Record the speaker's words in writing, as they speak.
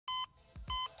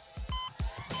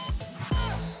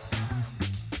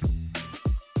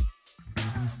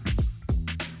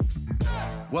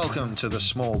Welcome to the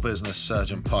Small Business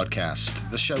Surgeon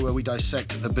Podcast, the show where we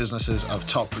dissect the businesses of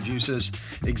top producers,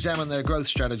 examine their growth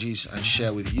strategies, and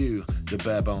share with you the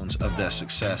bare bones of their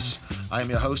success. I am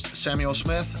your host, Samuel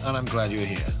Smith, and I'm glad you're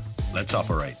here. Let's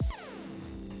operate.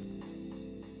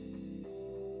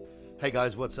 Hey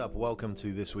guys, what's up? Welcome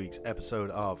to this week's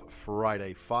episode of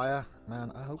Friday Fire. Man,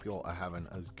 I hope you all are having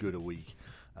as good a week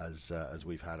as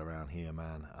we've had around here,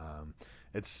 man.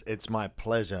 It's my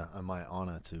pleasure and my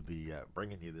honor to be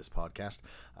bringing you this podcast.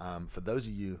 For those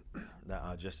of you that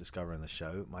are just discovering the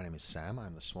show, my name is Sam.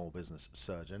 I'm the Small Business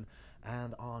Surgeon,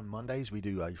 and on Mondays we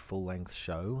do a full-length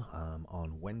show.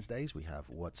 On Wednesdays we have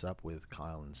What's Up with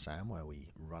Kyle and Sam, where we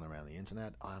run around the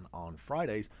internet, and on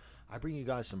Fridays I bring you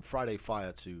guys some Friday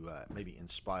Fire to maybe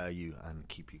inspire you and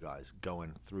keep you guys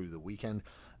going through the weekend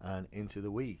and into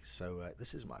the week. So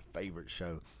this is my favorite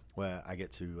show, where I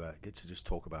get to just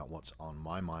talk about what's on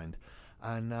my mind,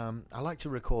 and I like to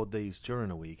record these during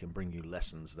the week and bring you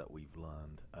lessons that we've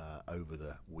learned over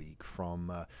the week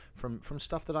from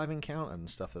stuff that I've encountered and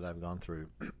stuff that I've gone through.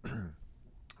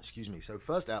 Excuse me. So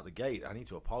first out the gate, I need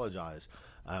to apologize.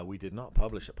 We did not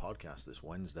publish a podcast this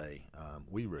Wednesday.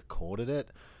 We recorded it.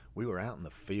 We were out in the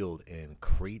field in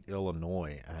Crete,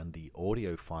 Illinois, and the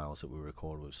audio files that we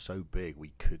recorded was so big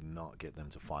we could not get them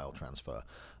to file transfer.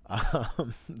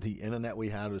 The internet we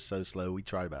had was so slow. We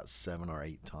tried about 7 or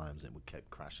 8 times and it kept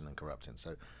crashing and corrupting.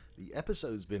 So the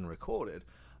episode's been recorded,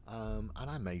 and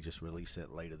I may just release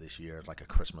it later this year as like a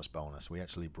Christmas bonus. We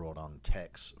actually brought on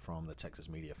Tex from the Texas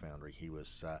Media Foundry. He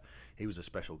was a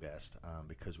special guest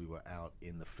because we were out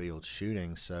in the field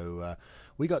shooting. So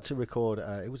we got to record.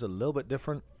 It was a little bit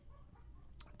different.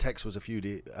 Tex was a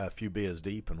few beers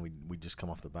deep, and we just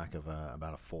come off the back of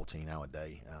about a 14-hour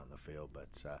day out in the field.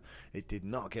 But it did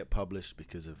not get published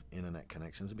because of internet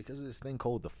connections and because of this thing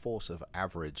called the force of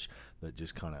average that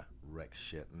just kind of wrecks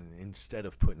shit. And instead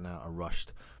of putting out a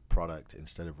rushed product,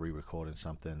 instead of re-recording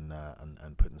something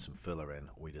and putting some filler in,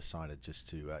 we decided just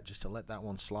to let that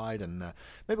one slide, and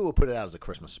maybe we'll put it out as a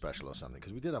Christmas special or something,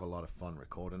 because we did have a lot of fun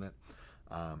recording it.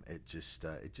 It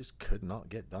just could not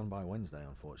get done by Wednesday,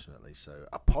 unfortunately. So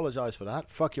apologize for that.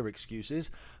 Fuck your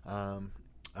excuses. And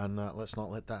let's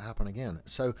not let that happen again.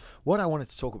 So what I wanted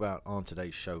to talk about on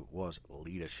today's show was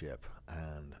leadership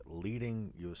and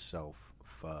leading yourself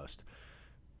first.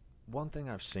 One thing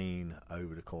I've seen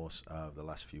over the course of the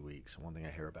last few weeks, one thing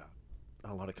I hear about,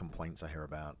 a lot of complaints I hear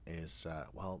about is,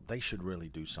 well, they should really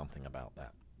do something about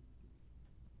that.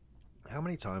 How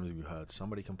many times have you heard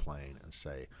somebody complain and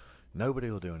say,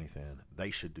 nobody will do anything,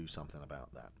 they should do something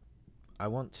about that? I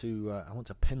want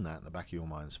to pin that in the back of your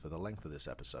minds for the length of this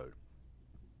episode,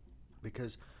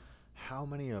 because how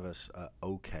many of us are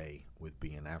okay with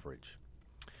being average?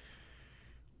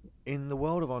 In the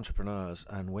world of entrepreneurs,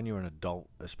 and when you're an adult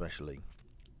especially,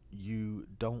 you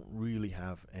don't really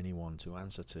have anyone to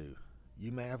answer to.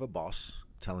 You may have a boss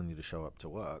telling you to show up to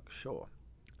work, sure.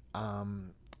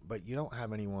 But you don't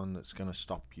have anyone that's going to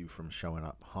stop you from showing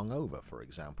up hungover, for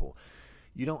example.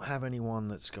 You don't have anyone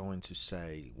that's going to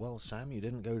say, well, Sam, you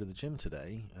didn't go to the gym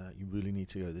today. You really need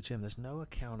to go to the gym. There's no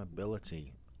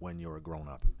accountability when you're a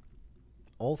grown-up.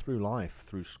 All through life,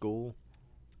 through school,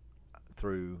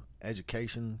 through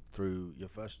education, through your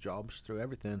first jobs, through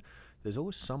everything, there's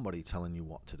always somebody telling you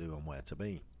what to do and where to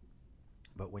be.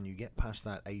 But when you get past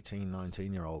that 18,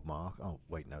 19-year-old mark, oh,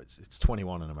 wait, no, it's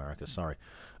 21 in America, sorry.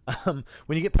 When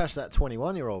you get past that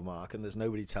 21-year-old mark and there's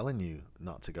nobody telling you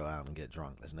not to go out and get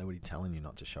drunk, there's nobody telling you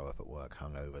not to show up at work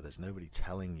hungover, there's nobody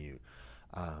telling you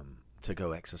to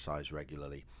go exercise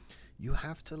regularly, you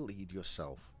have to lead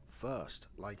yourself first.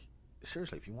 Like,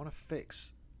 seriously, if you want to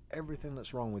fix everything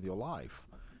that's wrong with your life,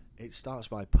 it starts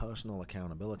by personal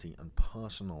accountability and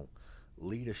personal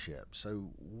leadership.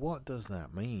 So what does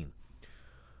that mean?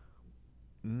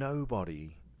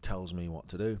 Nobody tells me what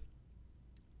to do.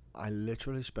 I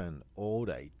literally spend all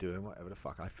day doing whatever the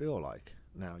fuck I feel like.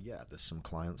 Now, yeah, there's some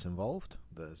clients involved.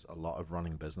 There's a lot of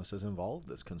running businesses involved.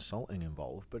 There's consulting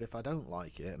involved. But if I don't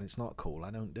like it and it's not cool,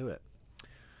 I don't do it.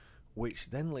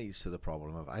 Which then leads to the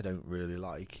problem of I don't really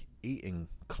like eating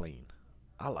clean.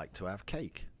 I like to have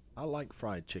cake. I like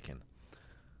fried chicken.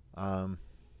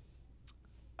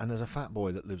 And there's a fat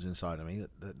boy that lives inside of me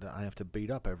that I have to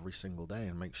beat up every single day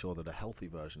and make sure that a healthy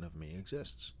version of me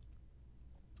exists.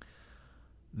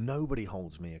 Nobody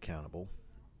holds me accountable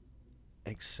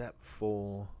except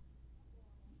for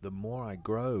the more I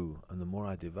grow and the more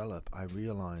I develop, I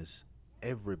realize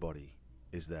everybody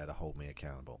is there to hold me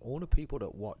accountable. All the people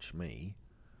that watch me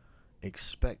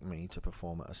expect me to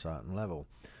perform at a certain level.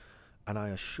 And I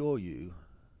assure you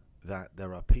that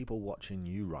there are people watching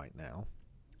you right now,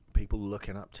 people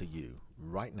looking up to you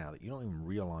right now that you don't even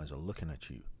realize are looking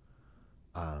at you.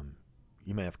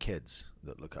 You may have kids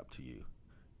that look up to you.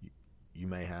 You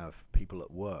may have people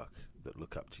at work that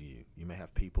look up to you. You may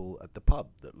have people at the pub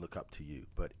that look up to you.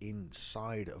 But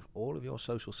inside of all of your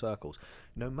social circles,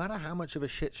 no matter how much of a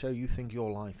shit show you think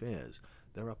your life is,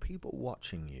 there are people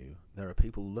watching you, there are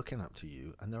people looking up to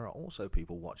you, and there are also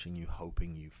people watching you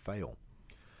hoping you fail.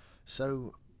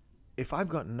 So if I've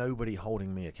got nobody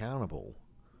holding me accountable,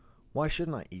 why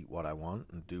shouldn't I eat what I want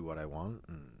and do what I want?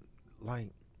 And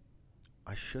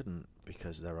I shouldn't,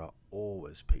 because there are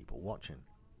always people watching.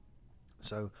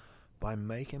 So by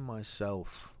making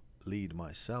myself lead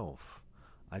myself,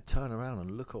 I turn around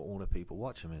and look at all the people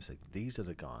watching me and say, these are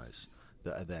the guys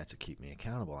that are there to keep me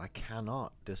accountable. I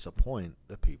cannot disappoint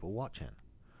the people watching.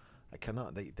 I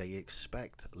cannot. They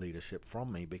expect leadership from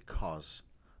me because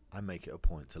I make it a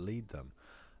point to lead them.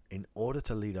 In order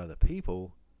to lead other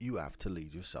people, you have to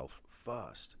lead yourself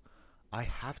first. I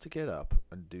have to get up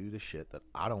and do the shit that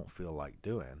I don't feel like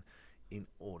doing in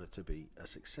order to be a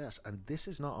success. And this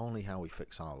is not only how we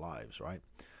fix our lives, right?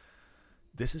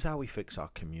 This is how we fix our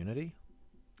community.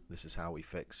 This is how we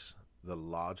fix the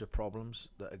larger problems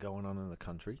that are going on in the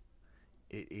country.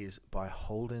 It is by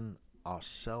holding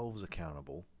ourselves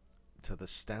accountable to the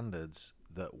standards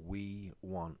that we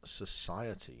want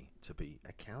society to be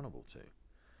accountable to.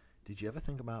 Did you ever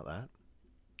think about that?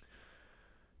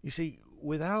 You see,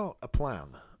 without a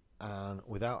plan and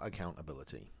without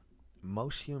accountability,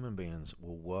 most human beings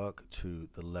will work to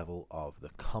the level of the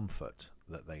comfort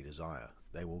that they desire.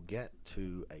 They will get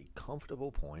to a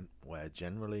comfortable point where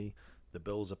generally the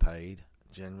bills are paid,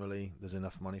 generally there's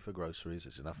enough money for groceries,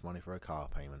 there's enough money for a car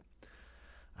payment,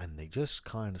 and they just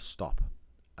kind of stop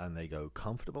and they go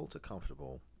comfortable to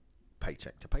comfortable,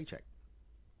 paycheck to paycheck,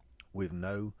 with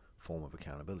no form of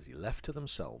accountability. Left to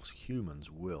themselves,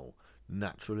 humans will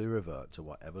naturally revert to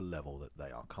whatever level that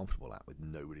they are comfortable at with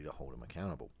nobody to hold them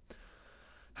accountable.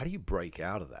 How do you break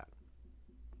out of that?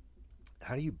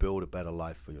 How do you build a better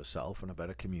life for yourself and a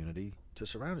better community to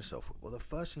surround yourself with? Well, the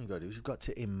first thing you've got to do is you've got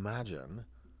to imagine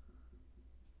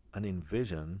and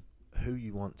envision who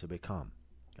you want to become.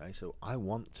 Okay, so I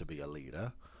want to be a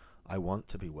leader. I want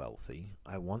to be wealthy.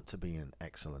 I want to be in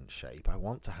excellent shape. I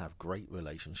want to have great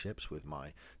relationships with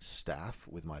my staff,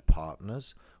 with my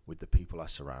partners, with the people I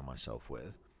surround myself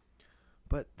with.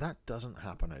 But that doesn't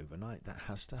happen overnight. That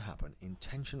has to happen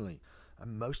intentionally.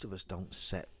 And most of us don't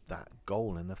set that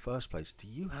goal in the first place. Do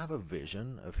you have a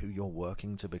vision of who you're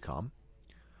working to become?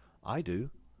 I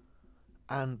do.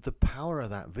 And the power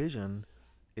of that vision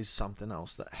is something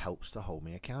else that helps to hold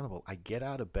me accountable. I get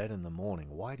out of bed in the morning.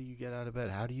 Why do you get out of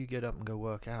bed? How do you get up and go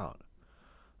work out?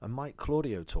 And Mike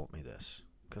Claudio taught me this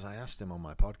because I asked him on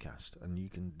my podcast, and you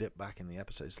can dip back in the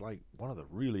episode. It's like one of the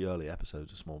really early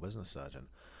episodes of Small Business Surgeon.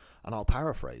 And I'll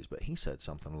paraphrase, but he said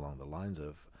something along the lines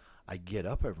of, I get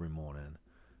up every morning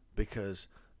because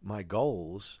my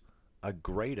goals are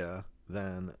greater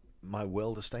than my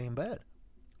will to stay in bed.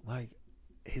 Like,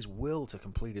 his will to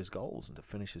complete his goals and to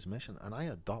finish his mission. And I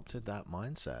adopted that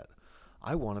mindset.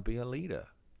 I want to be a leader.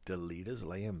 Do leaders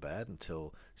lay in bed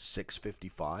until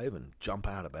 6:55 and jump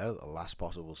out of bed at the last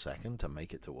possible second to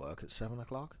make it to work at 7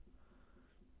 o'clock?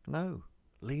 No,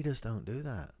 leaders don't do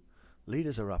that.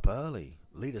 Leaders are up early.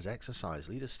 Leaders exercise.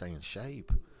 Leaders stay in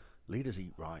shape. Leaders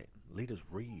eat right. Leaders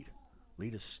read.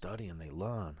 Leaders study and they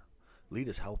learn.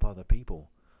 Leaders help other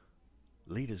people.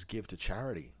 Leaders give to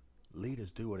charity.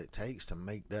 Leaders do what it takes to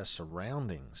make their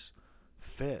surroundings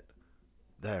fit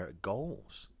their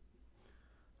goals.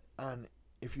 And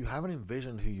if you haven't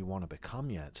envisioned who you want to become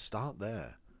yet, start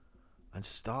there. And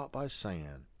start by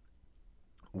saying,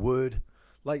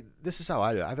 this is how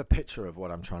I do it. I have a picture of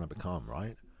what I'm trying to become,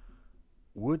 right?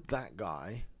 Would that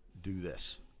guy do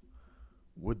this?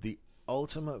 Would the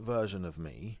ultimate version of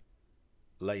me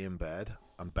lay in bed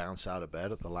and bounce out of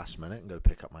bed at the last minute and go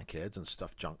pick up my kids and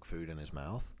stuff junk food in his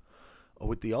mouth? Or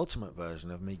would the ultimate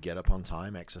version of me get up on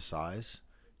time, exercise,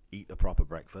 eat a proper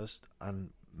breakfast,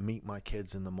 and meet my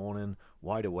kids in the morning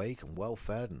wide awake and well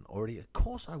fed and already? Of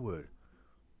course I would.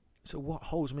 So what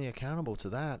holds me accountable to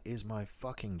that is my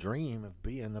fucking dream of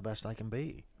being the best I can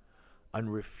be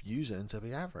and refusing to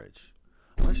be average.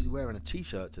 I'm actually wearing a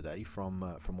t-shirt today from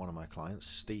one of my clients,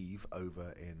 Steve,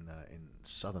 over in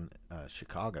southern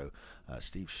Chicago.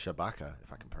 Steve Shabaka,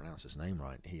 if I can pronounce his name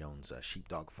right. He owns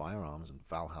Sheepdog Firearms and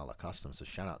Valhalla Customs, so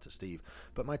shout out to Steve.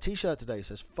 But my t-shirt today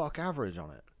says fuck average on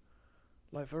it.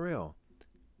 Like, for real.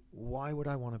 Why would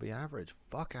I want to be average?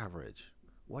 Fuck average.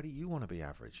 Why do you want to be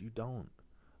average? You don't.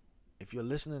 If you're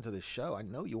listening to this show, I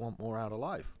know you want more out of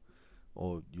life.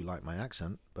 Or you like my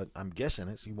accent, but I'm guessing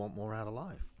it's you want more out of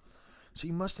life. So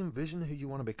you must envision who you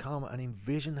want to become and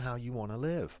envision how you want to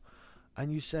live.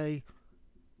 And you say,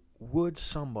 would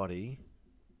somebody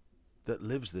that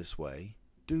lives this way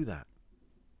do that?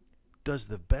 Does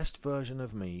the best version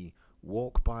of me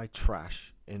walk by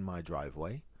trash in my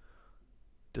driveway?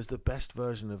 Does the best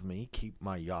version of me keep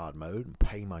my yard mowed and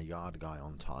pay my yard guy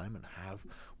on time and have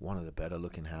one of the better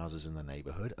looking houses in the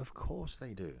neighborhood? Of course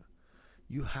they do.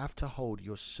 You have to hold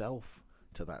yourself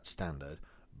to that standard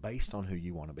based on who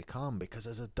you want to become, because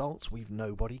as adults, we've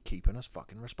nobody keeping us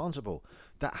fucking responsible.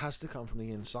 That has to come from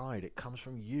the inside. It comes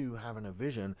from you having a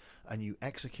vision and you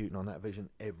executing on that vision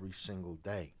every single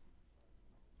day.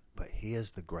 But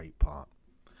here's the great part.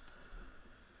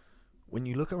 When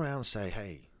you look around and say,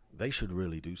 hey, they should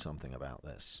really do something about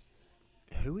this,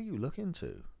 who are you looking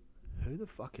to? Who the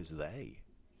fuck is they?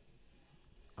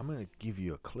 I'm going to give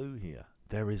you a clue here.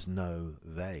 There is no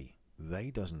they. They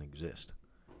doesn't exist.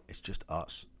 It's just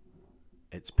us.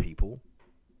 It's people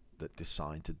that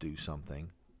decide to do something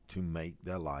to make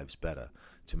their lives better,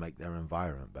 to make their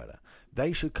environment better.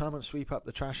 They should come and sweep up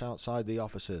the trash outside the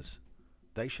offices.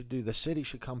 The city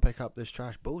should come pick up this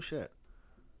trash. Bullshit.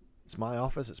 It's my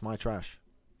office, it's my trash.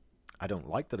 I don't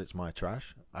like that it's my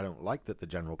trash. I don't like that the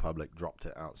general public dropped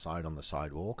it outside on the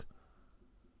sidewalk.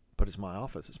 But it's my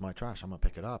office, it's my trash. I'm going to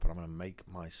pick it up and I'm going to make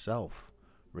myself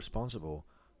responsible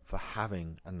for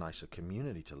having a nicer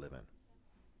community to live in.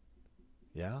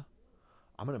 Yeah?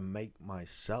 I'm going to make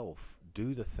myself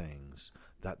do the things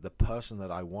that the person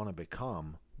that I want to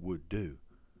become would do.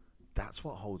 That's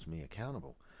what holds me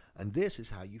accountable. And this is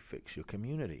how you fix your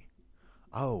community.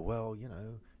 Oh, well,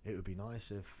 it would be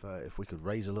nice if we could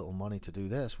raise a little money to do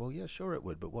this. Well, yeah, sure it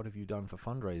would. But what have you done for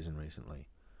fundraising recently?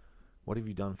 What have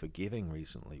you done for giving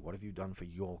recently? What have you done for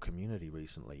your community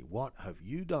recently? What have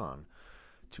you done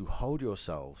to hold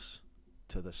yourselves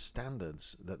to the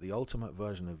standards that the ultimate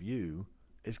version of you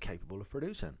is capable of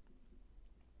producing?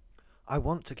 I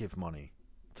want to give money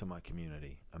to my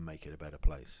community and make it a better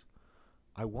place.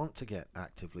 I want to get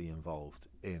actively involved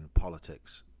in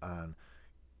politics and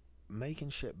making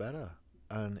shit better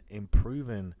and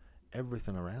improving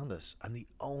everything around us. And the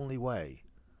only way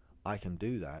I can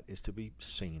do that is to be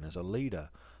seen as a leader.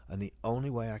 And the only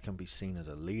way I can be seen as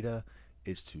a leader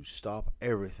is to stop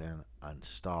everything and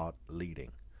start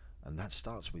leading. And that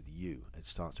starts with you. It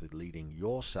starts with leading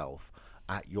yourself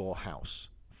at your house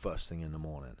first thing in the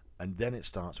morning. And then it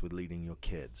starts with leading your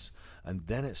kids. And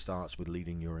then it starts with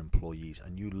leading your employees.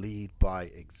 And you lead by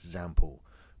example.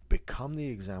 Become the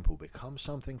example. Become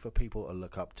something for people to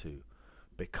look up to.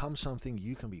 Become something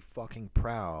you can be fucking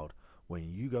proud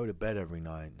when you go to bed every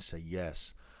night and say,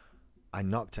 yes, I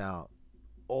knocked out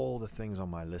all the things on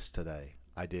my list today.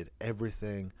 I did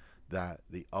everything that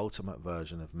the ultimate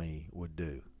version of me would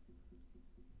do.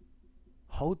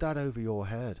 Hold that over your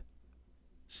head.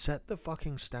 Set the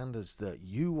fucking standards that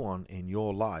you want in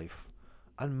your life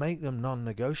and make them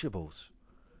non-negotiables.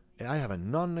 I have a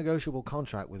non-negotiable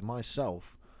contract with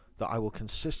myself that I will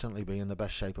consistently be in the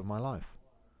best shape of my life.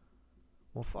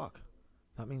 Well, fuck.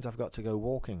 That means I've got to go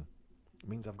walking. It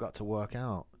means I've got to work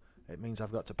out. It means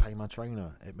I've got to pay my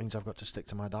trainer. It means I've got to stick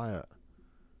to my diet.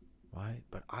 Right?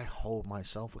 But I hold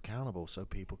myself accountable so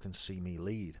people can see me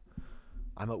lead.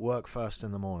 I'm at work first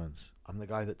in the mornings. I'm the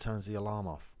guy that turns the alarm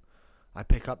off. I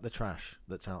pick up the trash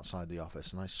that's outside the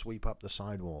office and I sweep up the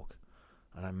sidewalk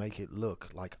and I make it look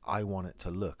like I want it to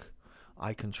look.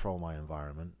 I control my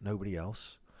environment, nobody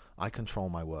else. I control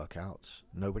my workouts,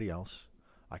 nobody else.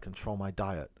 I control my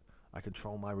diet. I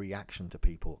control my reaction to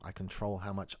people. I control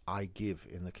how much I give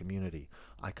in the community.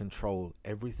 I control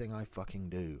everything I fucking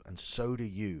do, and so do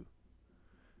you.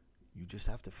 You just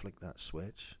have to flick that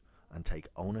switch and take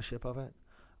ownership of it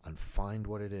and find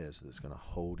what it is that's going to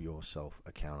hold yourself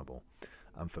accountable.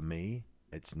 And for me,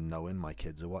 it's knowing my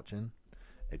kids are watching,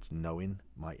 it's knowing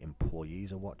my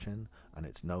employees are watching, and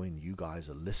it's knowing you guys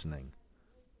are listening,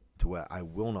 to where I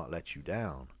will not let you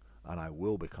down and I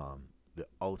will become the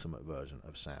ultimate version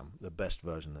of Sam, the best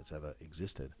version that's ever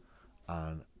existed.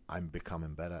 And I'm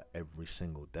becoming better every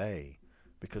single day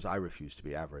because I refuse to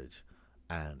be average,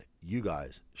 and you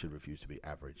guys should refuse to be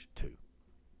average too.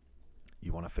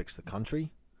 You want to fix the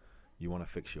country? You want to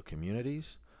fix your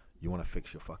communities? You want to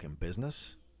fix your fucking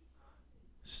business?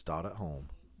 Start at home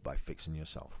by fixing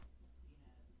yourself.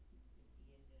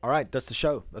 All right, that's the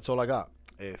show. That's all I got.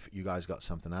 If you guys got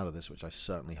something out of this, which I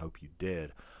certainly hope you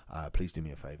did, please do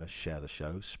me a favor, share the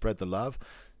show, spread the love,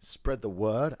 spread the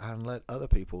word, and let other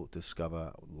people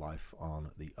discover life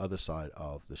on the other side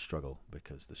of the struggle,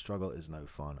 because the struggle is no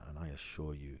fun, and I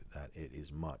assure you that it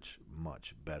is much,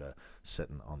 much better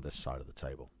sitting on this side of the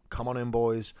table. Come on in,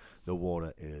 boys. The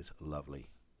water is lovely.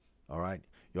 All right.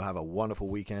 You'll have a wonderful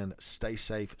weekend. Stay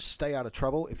safe. Stay out of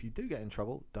trouble. If you do get in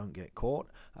trouble, don't get caught.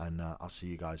 And I'll see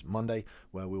you guys Monday,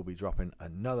 where we'll be dropping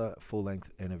another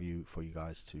full-length interview for you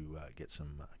guys to get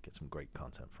some great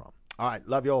content from. All right.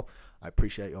 Love y'all. I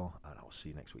appreciate y'all. And I'll see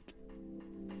you next week.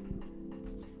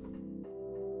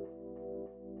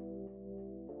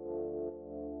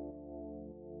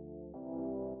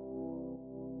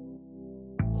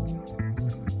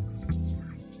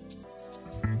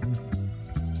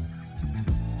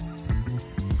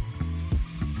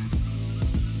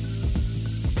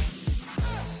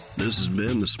 This has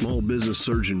been the Small Business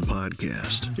Surgeon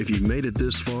Podcast. If you've made it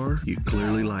this far, you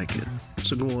clearly like it.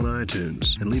 So go on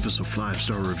iTunes and leave us a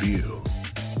 5-star review.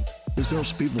 This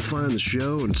helps people find the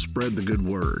show and spread the good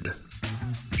word.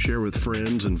 Share with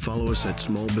friends and follow us at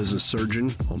Small Business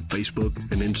Surgeon on Facebook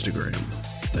and Instagram.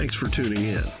 Thanks for tuning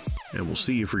in, and we'll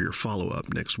see you for your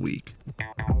follow-up next week.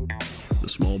 The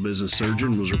Small Business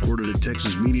Surgeon was recorded at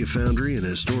Texas Media Foundry in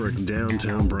historic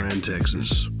downtown Bryan,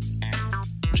 Texas.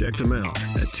 Check them out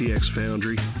at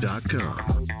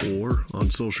txfoundry.com or on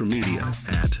social media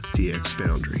at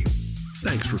txfoundry.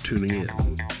 Thanks for tuning in.